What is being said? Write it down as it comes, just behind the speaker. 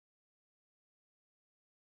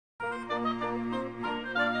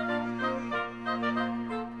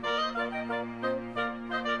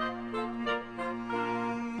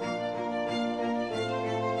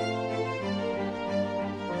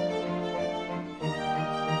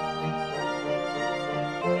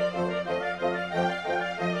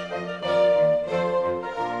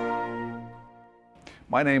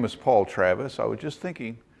My name is Paul Travis. I was just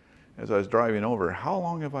thinking as I was driving over, how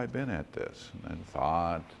long have I been at this? And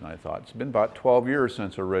I thought, it's been about 12 years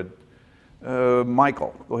since I read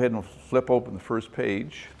Michael. Go ahead and flip open the first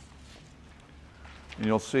page. And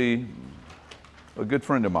you'll see a good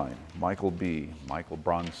friend of mine, Michael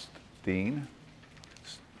Bronstein.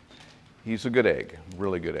 He's a good egg,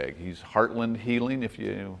 really good egg. He's Heartland Healing, if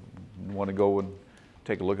you want to go and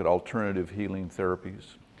take a look at alternative healing therapies.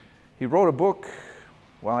 He wrote a book,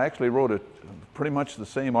 well, I actually wrote pretty much the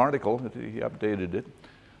same article. He updated it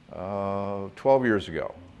 12 years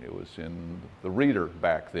ago. It was in the Reader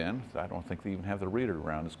back then. I don't think they even have the Reader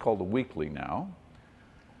around. It's called the Weekly now.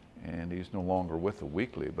 And he's no longer with the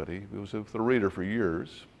Weekly, but he was with the Reader for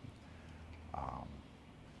years.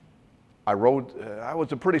 I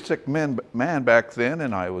was a pretty sick man back then,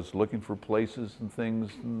 and I was looking for places and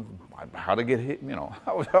things, and how to get hit, you know,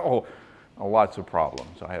 lots of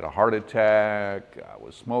problems. I had a heart attack, I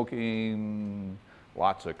was smoking,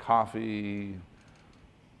 lots of coffee.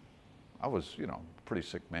 I was, you know, a pretty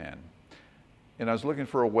sick man. And I was looking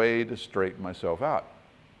for a way to straighten myself out.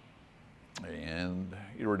 And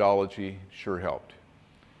Iridology sure helped.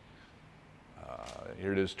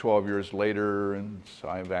 Here it is 12 years later, and so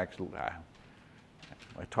I've actually, I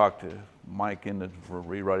talked to Mike for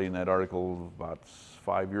rewriting that article about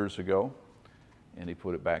 5 years ago, and he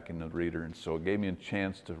put it back in the Reader, and so it gave me a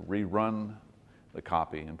chance to rerun the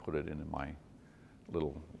copy and put it into my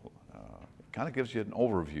little, kind of gives you an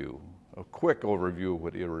overview, a quick overview of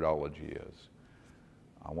what Iridology is.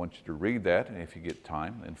 I want you to read that if you get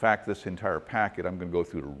time. In fact, this entire packet I'm going to go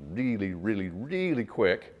through really, really, really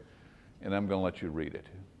quick, and I'm going to let you read it.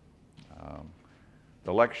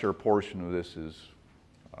 The lecture portion of this is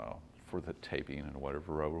for the taping and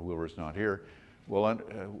whatever, whoever's not here,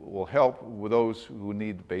 will help with those who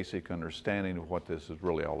need the basic understanding of what this is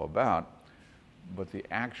really all about. But the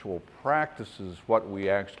actual practice is what we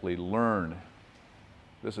actually learn.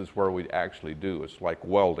 This is where we actually do. It's like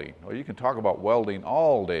welding. Well, you can talk about welding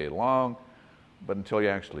all day long, but until you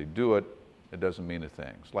actually do it, it doesn't mean a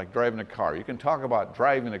thing. It's like driving a car. You can talk about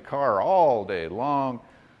driving a car all day long,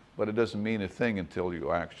 but it doesn't mean a thing until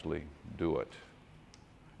you actually do it.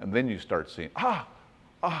 And then you start seeing, it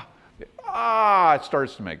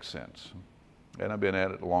starts to make sense. And I've been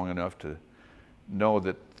at it long enough to know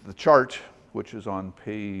that the chart, which is on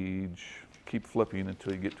page, keep flipping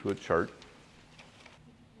until you get to a chart,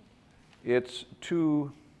 it's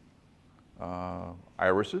two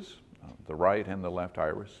irises, the right and the left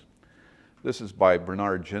iris. This is by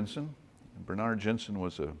Bernard Jensen. Bernard Jensen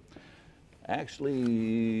was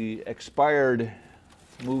actually expired,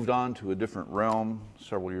 moved on to a different realm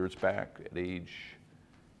several years back at age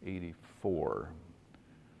 84.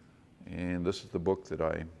 And this is the book that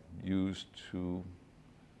I used to,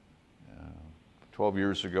 12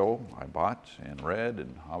 years ago, I bought and read,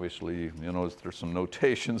 and obviously, you know, there's some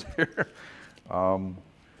notations here.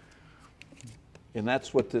 And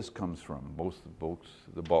that's what this comes from, most of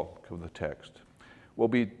the bulk of the text. We'll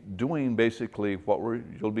be doing basically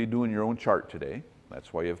you'll be doing your own chart today.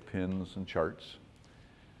 That's why you have pins and charts.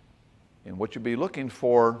 And what you'll be looking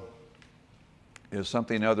for is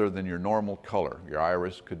something other than your normal color. Your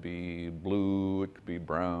iris could be blue, it could be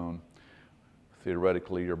brown.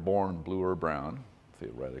 Theoretically, you're born blue or brown,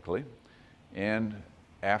 theoretically. And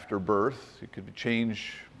after birth, it could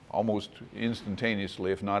change almost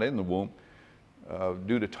instantaneously, if not in the womb,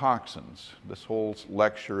 due to toxins. This whole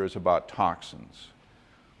lecture is about toxins.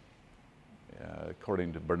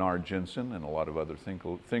 According to Bernard Jensen and a lot of other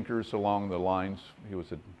thinkers along the lines, he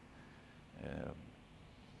was a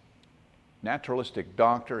naturalistic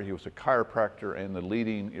doctor, he was a chiropractor, and the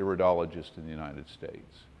leading iridologist in the United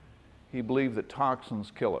States. He believed that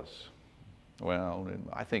toxins kill us. Well,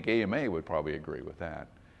 I think AMA would probably agree with that.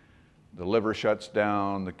 The liver shuts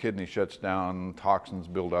down, the kidney shuts down, toxins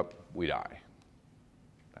build up, we die.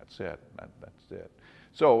 That's it. That's it.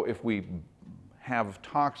 So if we have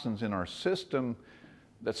toxins in our system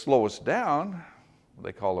that slow us down,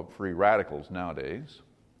 they call them free radicals nowadays.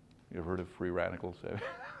 You ever heard of free radicals?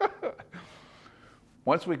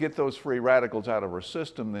 Once we get those free radicals out of our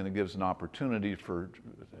system, then it gives an opportunity for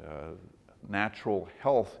natural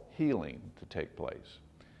health healing to take place.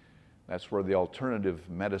 That's where the alternative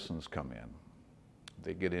medicines come in.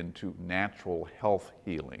 They get into natural health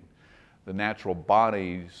healing, the natural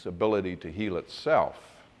body's ability to heal itself,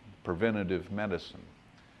 preventative medicine.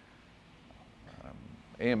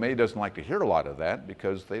 AMA doesn't like to hear a lot of that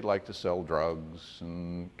because they like to sell drugs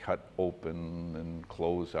and cut open and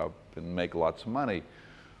close up and make lots of money.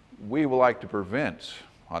 We would like to prevent,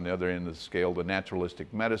 on the other end of the scale, the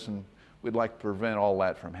naturalistic medicine. We'd like to prevent all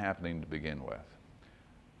that from happening to begin with.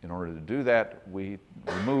 In order to do that, we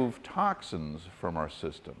remove toxins from our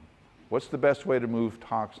system. What's the best way to remove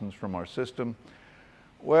toxins from our system?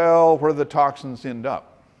 Well, where do the toxins end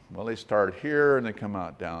up? Well, they start here and they come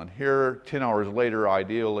out down here. 10 hours later,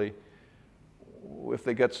 ideally, if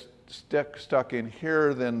they get stuck in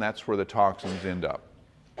here, then that's where the toxins end up,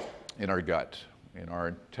 in our gut, in our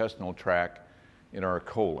intestinal tract, in our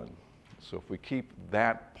colon. So if we keep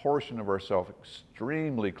that portion of ourselves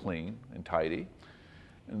extremely clean and tidy,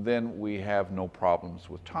 and then we have no problems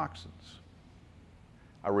with toxins.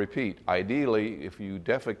 I repeat, ideally, if you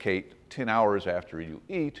defecate 10 hours after you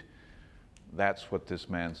eat, that's what this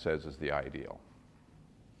man says is the ideal.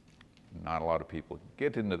 Not a lot of people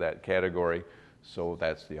get into that category, so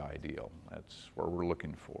that's the ideal. That's what we're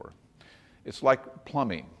looking for. It's like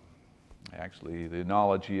plumbing. Actually, the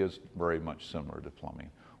analogy is very much similar to plumbing.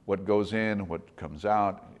 What goes in, what comes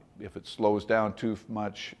out. If it slows down too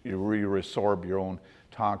much, you reabsorb your own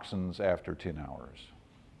toxins after 10 hours.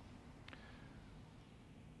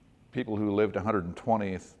 People who lived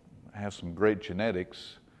 120 have some great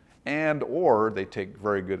genetics, and or they take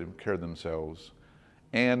very good care of themselves,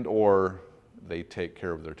 and or they take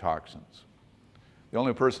care of their toxins. The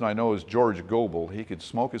only person I know is George Goebel. He could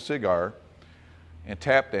smoke a cigar and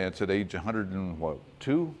tap dance at age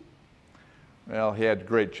 102. Well, he had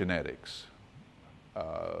great genetics.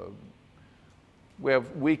 We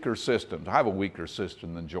have weaker systems. I have a weaker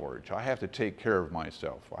system than George. I have to take care of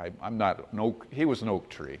myself. I'm not an oak. He was an oak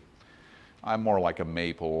tree. I'm more like a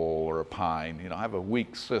maple or a pine. You know, I have a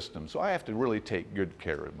weak system, so I have to really take good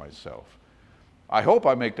care of myself. I hope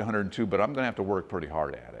I make the 102, but I'm going to have to work pretty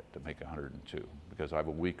hard at it to make 102 because I have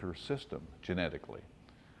a weaker system genetically.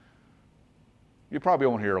 You probably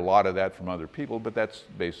won't hear a lot of that from other people, but that's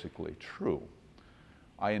basically true.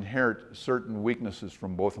 I inherit certain weaknesses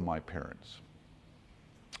from both of my parents.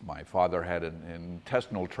 My father had an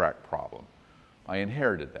intestinal tract problem. I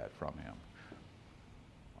inherited that from him.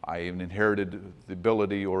 I even inherited the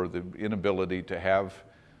ability or the inability to have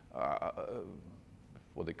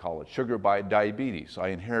what they call it, sugar by diabetes. I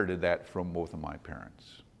inherited that from both of my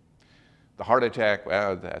parents. The heart attack,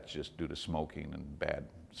 well, that's just due to smoking and bad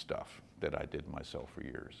stuff that I did myself for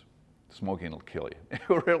years. Smoking will kill you.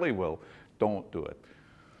 It really will. Don't do it.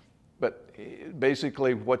 But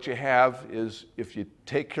basically what you have is if you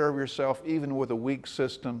take care of yourself, even with a weak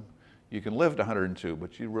system, you can live to 102,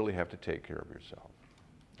 but you really have to take care of yourself.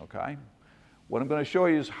 Okay? What I'm going to show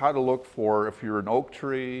you is how to look for if you're an oak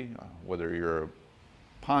tree, whether you're a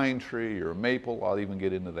pine tree or a maple. I'll even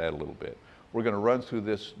get into that a little bit. We're going to run through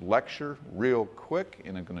this lecture real quick,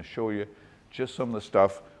 and I'm going to show you just some of the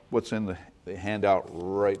stuff, what's in the handout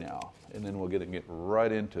right now. And then we'll get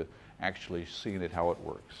right into actually seeing it, how it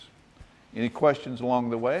works. Any questions along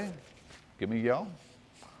the way? Give me a yell.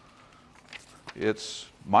 It's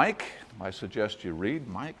Mike. I suggest you read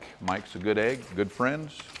Mike. Mike's a good egg, good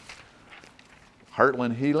friends.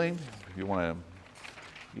 Heartland Healing, if you want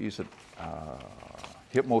to, he's a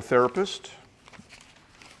hypnotherapist.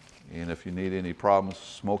 And if you need any problems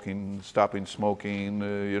smoking, stopping smoking,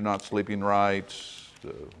 you're not sleeping right,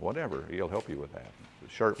 whatever, he'll help you with that. A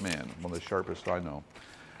sharp man, one of the sharpest I know.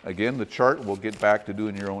 Again, the chart, we'll get back to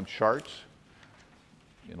doing your own charts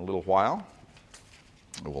in a little while.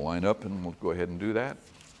 We'll line up and we'll go ahead and do that.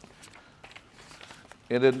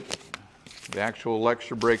 And then the actual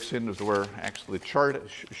lecture breaks into where actually the chart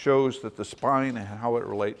shows that the spine and how it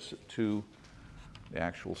relates to the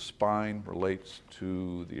actual spine relates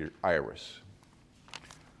to the iris.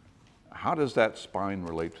 How does that spine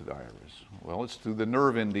relate to the iris? Well, it's through the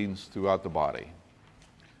nerve endings throughout the body.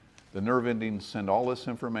 The nerve endings send all this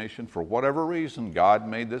information. For whatever reason, God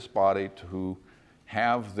made this body to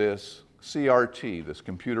have this CRT, this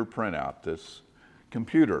computer printout, this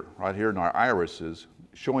computer right here in our irises,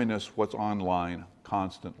 showing us what's online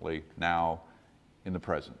constantly now in the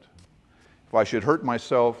present. If I should hurt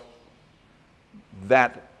myself,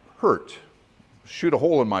 that hurt, shoot a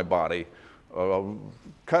hole in my body,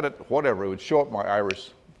 cut it, whatever, it would show up my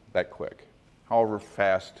iris that quick. However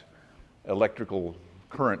fast electrical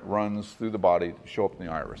current runs through the body to show up in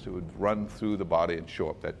the iris. It would run through the body and show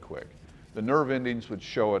up that quick. The nerve endings would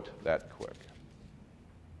show it that quick.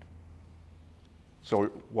 So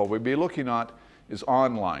what we'd be looking at is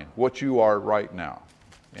online, what you are right now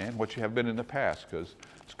and what you have been in the past, because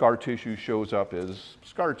scar tissue shows up as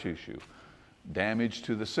scar tissue. Damage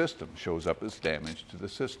to the system shows up as damage to the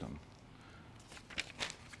system.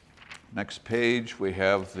 Next page we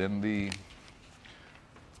have then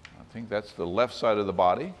I think that's the left side of the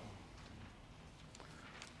body.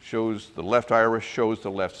 Shows the left iris shows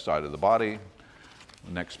the left side of the body.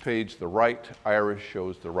 The next page, the right iris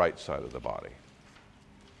shows the right side of the body.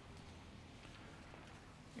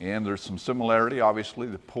 And there's some similarity, obviously,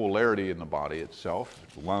 the polarity in the body itself.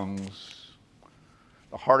 Lungs,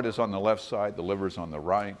 the heart is on the left side, the liver is on the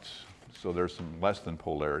right, so there's some less than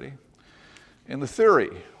polarity. And the theory,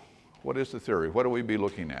 what is the theory? What do we be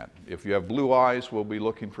looking at? If you have blue eyes, we'll be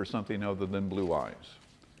looking for something other than blue eyes.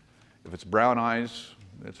 If it's brown eyes,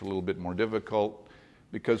 it's a little bit more difficult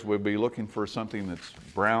because we'll be looking for something that's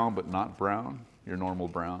brown but not brown, your normal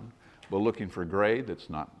brown. We're looking for gray that's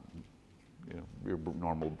not your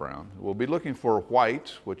normal brown. We'll be looking for white,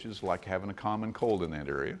 which is like having a common cold in that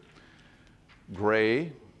area.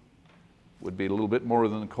 Gray would be a little bit more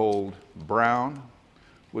than a cold. Brown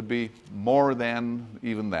would be more than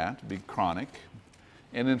even that, be chronic.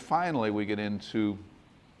 And then finally we get into,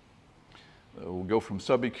 we'll go from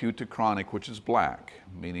subacute to chronic, which is black,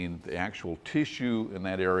 meaning the actual tissue in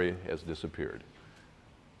that area has disappeared.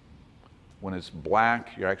 When it's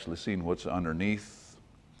black, you're actually seeing what's underneath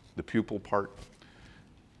the pupil part,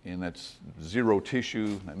 and that's zero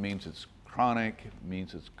tissue. That means it's chronic. It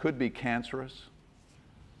means it could be cancerous,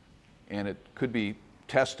 and it could be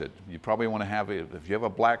tested. You probably want to have it, if you have a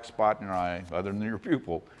black spot in your eye, other than your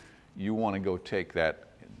pupil, you want to go take that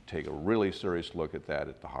and take a really serious look at that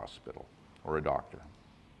at the hospital or a doctor,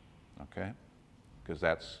 okay? Because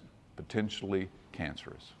that's potentially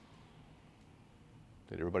cancerous.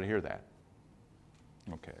 Did everybody hear that?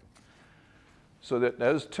 Okay. So that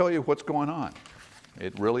does tell you what's going on.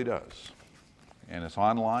 It really does. And it's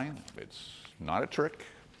online. It's not a trick.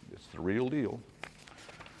 It's the real deal.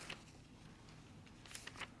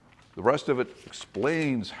 The rest of it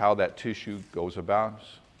explains how that tissue goes about.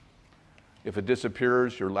 If it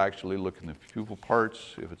disappears, you're actually looking at pupil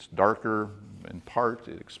parts. If it's darker in part,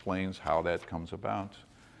 it explains how that comes about.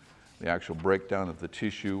 The actual breakdown of the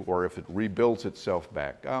tissue, or if it rebuilds itself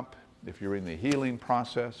back up. If you're in the healing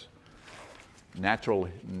process,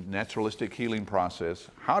 naturalistic healing process.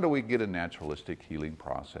 How do we get a naturalistic healing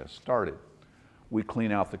process started? We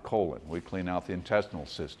clean out the colon. We clean out the intestinal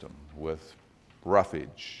system with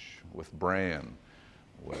roughage, with bran,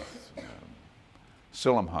 with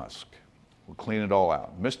psyllium husk. We clean it all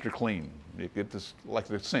out. Mr. Clean. You get this like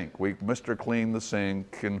the sink. We Mr. Clean the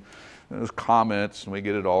sink, and there's comments, and we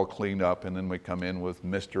get it all cleaned up, and then we come in with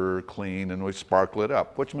Mr. Clean, and we sparkle it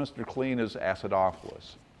up. Which Mr. Clean is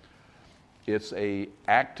acidophilus. It's a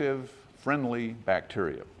active, friendly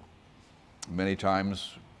bacteria. Many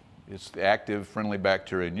times it's the active, friendly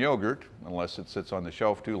bacteria in yogurt, unless it sits on the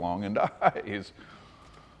shelf too long and dies.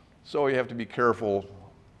 So you have to be careful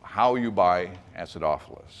how you buy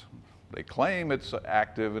acidophilus. They claim it's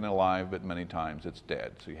active and alive, but many times it's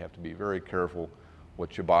dead. So you have to be very careful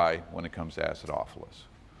what you buy when it comes to acidophilus.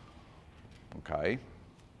 Okay?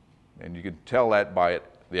 And you can tell that by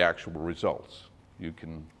the actual results. You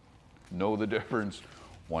can know the difference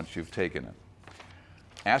once you've taken it.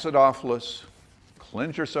 Acidophilus,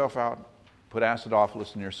 cleanse yourself out, put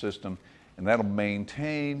acidophilus in your system, and that'll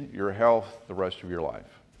maintain your health the rest of your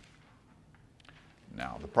life.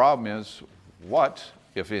 Now, the problem is, what,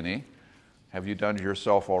 if any, have you done to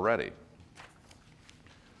yourself already?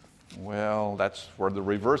 Well, that's where the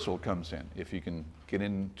reversal comes in. If you can get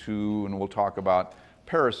into, and we'll talk about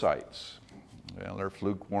parasites. Well, there are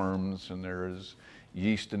fluke worms, and there's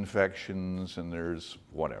yeast infections, and there's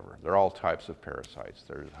whatever. There are all types of parasites.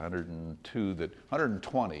 There's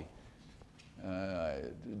 120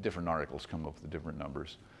 different articles come up with different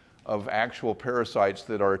numbers of actual parasites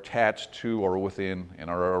that are attached to or within and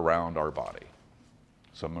are around our body.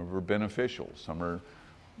 Some are beneficial, some are,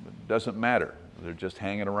 it doesn't matter, they're just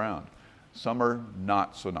hanging around. Some are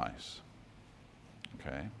not so nice,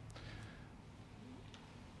 okay?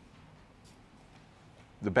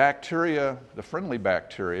 The bacteria, the friendly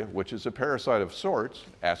bacteria, which is a parasite of sorts,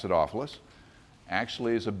 acidophilus,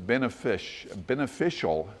 actually is a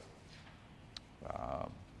beneficial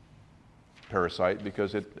parasite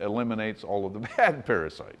because it eliminates all of the bad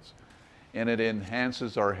parasites and it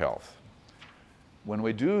enhances our health. When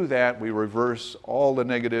we do that, we reverse all the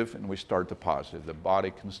negative and we start the positive. The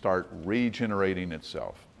body can start regenerating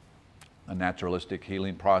itself. A naturalistic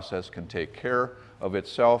healing process can take care of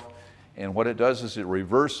itself, and what it does is it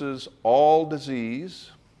reverses all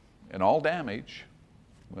disease and all damage,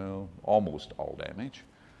 well, almost all damage,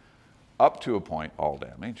 up to a point, all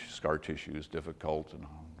damage. Scar tissue is difficult, and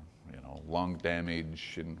lung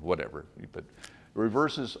damage and whatever, but it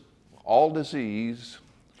reverses all disease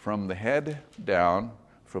from the head down,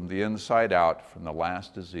 from the inside out, from the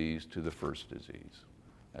last disease to the first disease.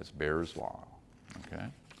 That's Bayer's law, okay?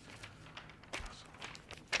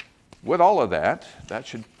 With all of that, that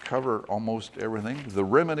should cover almost everything. The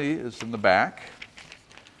remedy is in the back.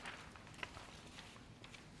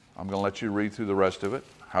 I'm going to let you read through the rest of it.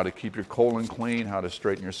 how to keep your colon clean, how to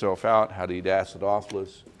straighten yourself out, how to eat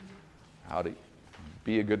acidoflus, how to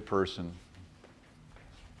be a good person,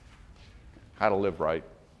 how to live right.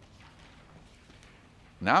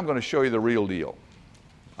 Now I'm going to show you the real deal.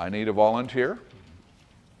 I need a volunteer.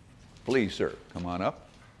 Please, sir, come on up.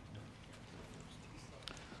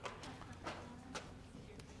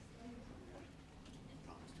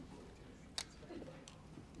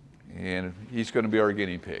 And he's going to be our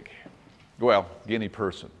guinea pig. Well, guinea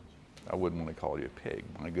person. I wouldn't want to call you a pig.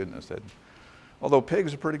 My goodness. Although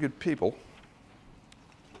pigs are pretty good people.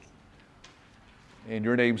 And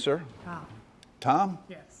your name, sir? Tom. Tom?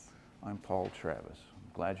 Yes. I'm Paul Travis.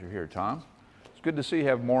 I'm glad you're here, Tom. It's good to see you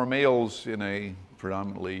have more males in a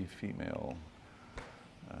predominantly female.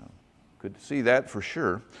 Good to see that for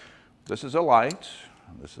sure. This is a light.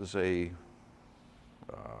 This is a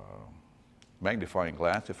magnifying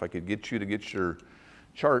glass. If I could get you to get your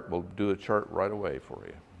chart, we'll do a chart right away for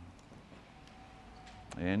you.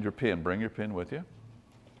 And your pen. Bring your pen with you.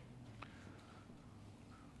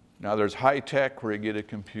 Now there's high tech where you get a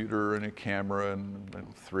computer and a camera, and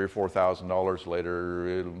 $3,000 or $4,000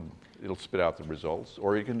 later it'll spit out the results.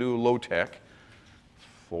 Or you can do low tech,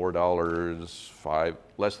 $4,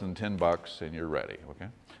 less than $10, and you're ready. Okay,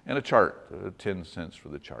 and a chart, 10 cents for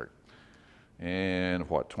the chart, and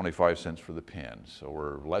what, 25 cents for the pen. So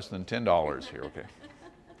we're less than $10 here. Okay.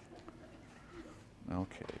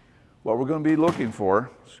 Okay. What we're going to be looking for,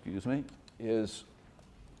 excuse me, is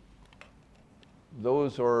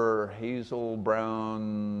those are hazel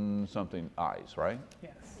brown something eyes, right?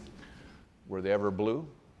 Yes. Were they ever blue?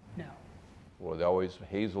 No. Were they always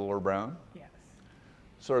hazel or brown? Yes.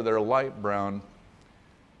 So they're light brown,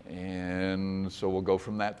 and so we'll go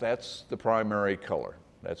from that. That's the primary color.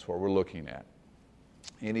 That's what we're looking at.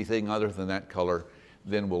 Anything other than that color,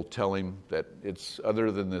 then we'll tell him that it's other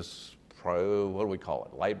than this, what do we call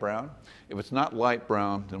it, light brown? If it's not light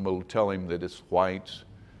brown, then we'll tell him that it's white,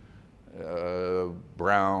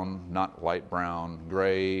 brown, not light brown,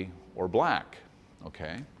 gray, or black,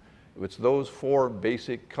 okay? If it's those four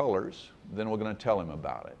basic colors, then we're going to tell him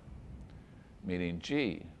about it. Meaning,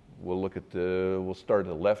 gee, we'll start at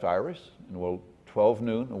the left iris, and we'll 12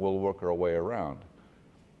 noon, and we'll work our way around.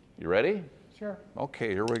 You ready? Sure. Okay,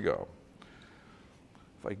 here we go.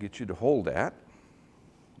 If I get you to hold that,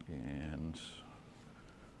 and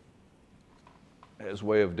as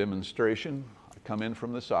way of demonstration, I come in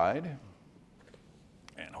from the side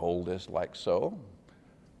and hold this like so.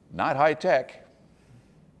 Not high tech.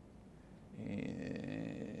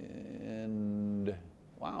 And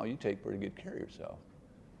wow, you take pretty good care of yourself.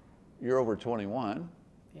 You're over 21.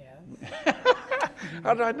 Yes.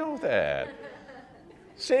 How did I know that?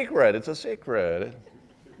 Secret, it's a secret.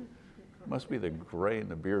 It must be the gray in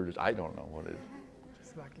the beard. I don't know what it is.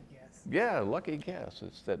 Just lucky guess. Yeah, lucky guess.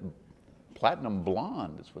 It's that platinum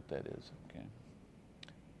blonde is what that is. Okay.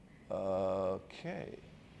 Okay.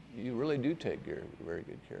 You really do take very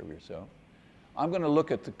good care of yourself. I'm going to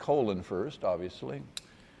look at the colon first, obviously,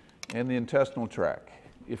 and the intestinal tract.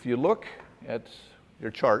 If you look at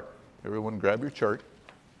your chart, everyone grab your chart,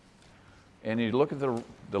 and you look at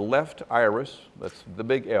the left iris, that's the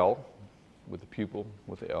big L, with the pupil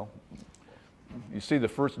with the L. You see the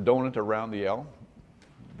first donut around the L?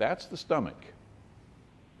 That's the stomach.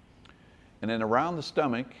 And then around the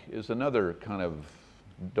stomach is another kind of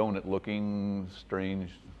donut-looking, strange,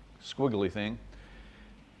 squiggly thing.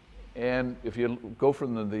 And if you go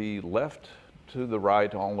from the left to the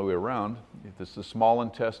right all the way around, this is the small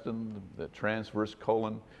intestine, the transverse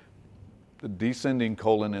colon, the descending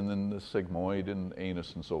colon, and then the sigmoid and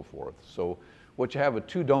anus and so forth. So what you have are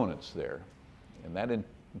two donuts there, and that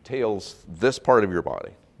entails this part of your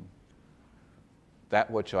body. That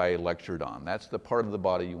which I lectured on. That's the part of the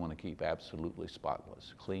body you want to keep absolutely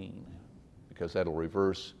spotless, clean, because that'll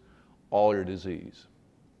reverse all your disease.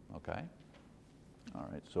 Okay? All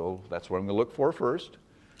right, so that's what I'm going to look for first.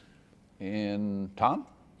 And Tom?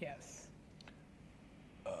 Yes.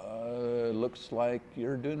 Looks like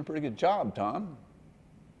you're doing a pretty good job, Tom.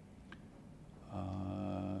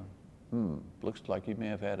 Looks like you may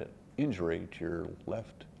have had an injury to your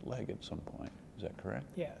left leg at some point. Is that correct?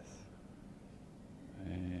 Yes.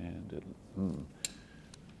 And it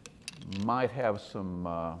might have some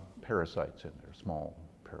parasites in there, small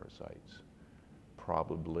parasites.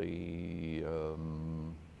 Probably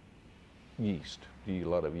yeast. Do you eat a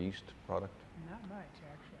lot of yeast product? Not much,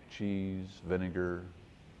 actually. Cheese, vinegar?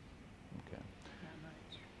 Okay. Not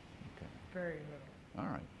much. Okay. Very little. All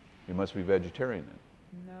right. You must be vegetarian then.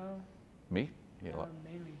 No. Meat? You eat a lot?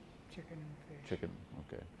 Mainly chicken and fish. Chicken,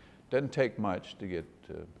 okay. Doesn't take much to get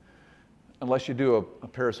unless you do a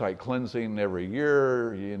parasite cleansing every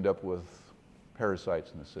year, you end up with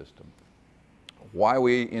parasites in the system. Why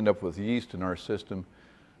we end up with yeast in our system,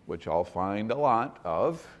 which I'll find a lot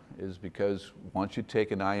of, is because once you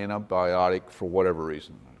take an antibiotic for whatever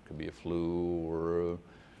reason, it could be a flu, or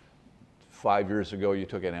 5 years ago you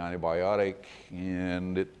took an antibiotic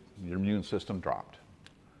and your immune system dropped.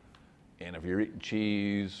 And if you're eating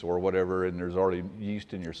cheese or whatever and there's already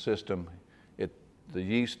yeast in your system, the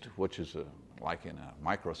yeast, which is like in a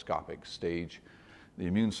microscopic stage, the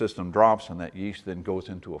immune system drops and that yeast then goes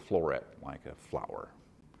into a floret, like a flower.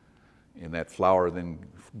 And that flower then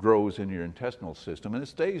grows in your intestinal system and it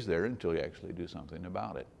stays there until you actually do something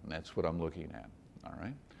about it. And that's what I'm looking at, all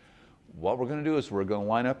right? What we're going to do is we're going to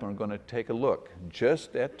line up and we're going to take a look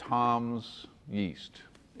just at Tom's yeast,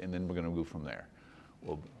 and then we're going to go from there.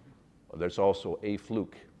 Well, there's also a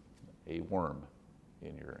fluke, a worm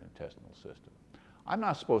in your intestinal system. I'm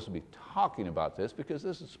not supposed to be talking about this because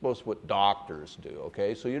this is supposed to be what doctors do,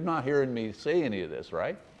 okay? So you're not hearing me say any of this,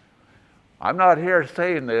 right? I'm not here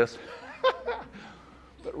saying this,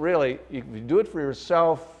 but really, if you do it for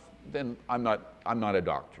yourself, then I'm not a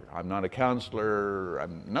doctor. I'm not a counselor.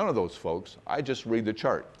 I'm none of those folks. I just read the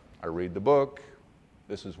chart. I read the book.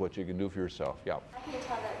 This is what you can do for yourself. Yeah. How can you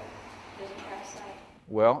tell that there's a parasite?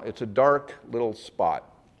 Well, it's a dark little spot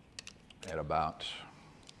at about,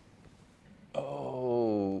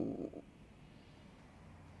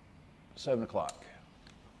 7 o'clock.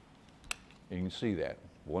 You can see that.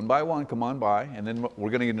 One by one, come on by, and then we're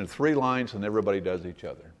going to get into 3 lines and everybody does each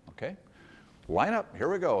other, okay? Line up,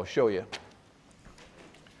 here we go, I'll show you.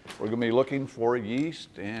 We're going to be looking for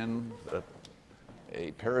yeast and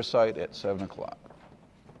a parasite at 7 o'clock.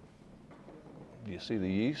 Do you see the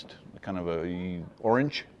yeast? Kind of a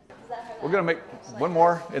orange? We're going to make one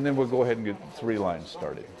more and then we'll go ahead and get 3 lines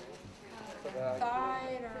started.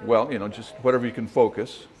 Well, you know, just whatever you can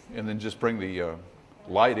focus, and then just bring the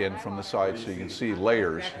light in from the side so you can see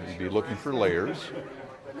layers. You'd be looking for layers.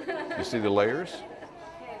 You see the layers?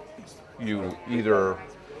 You either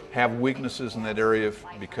have weaknesses in that area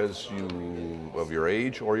because of your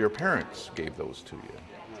age, or your parents gave those to you.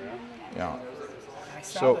 Yeah. I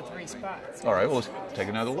saw the 3 spots. All right, well, let's take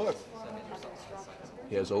another look.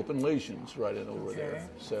 He has open lesions right in over there,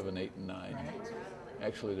 7, 8, and 9.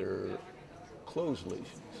 Actually, they're closed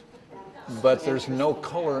lesions. But there's no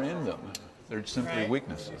color in them. They're simply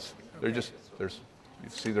weaknesses. They're just, you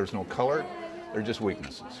see there's no color, they're just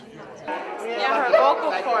weaknesses. Yeah, her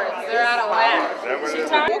vocal cords, they're out of whack. She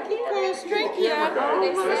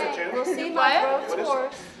We'll see my throat's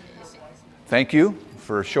hoarse. Thank you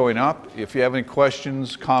for showing up. If you have any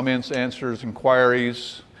questions, comments, answers,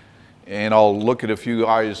 inquiries, and I'll look at a few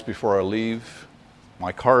eyes before I leave.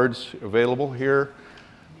 My card's available here.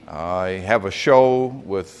 I have a show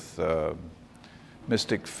with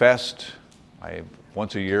Mystic Fest.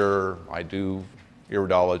 Once a year I do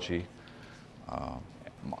Iridology.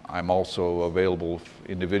 I'm also available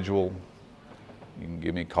individual. You can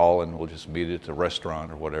give me a call and we'll just meet at a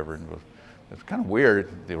restaurant or whatever. And it's kind of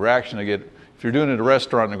weird, the reaction I get. If you're doing it at a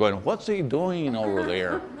restaurant, they're going, "What's he doing over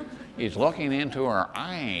there? He's looking into our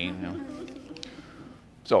eye."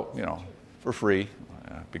 So, you know, for free,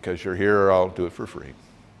 because you're here, I'll do it for free.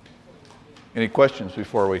 Any questions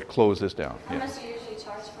before we close this down? How much do you usually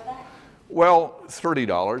charge for that? Well,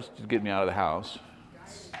 $30 to get me out of the house.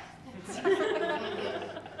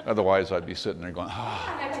 Otherwise, I'd be sitting there going,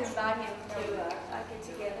 "Ah." I can invite him to get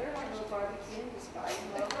together, a little barbecue, and just invite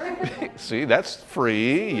him over. See, that's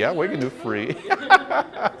free. Yeah, we can do free.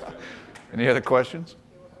 Any other questions?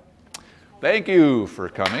 Thank you for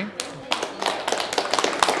coming.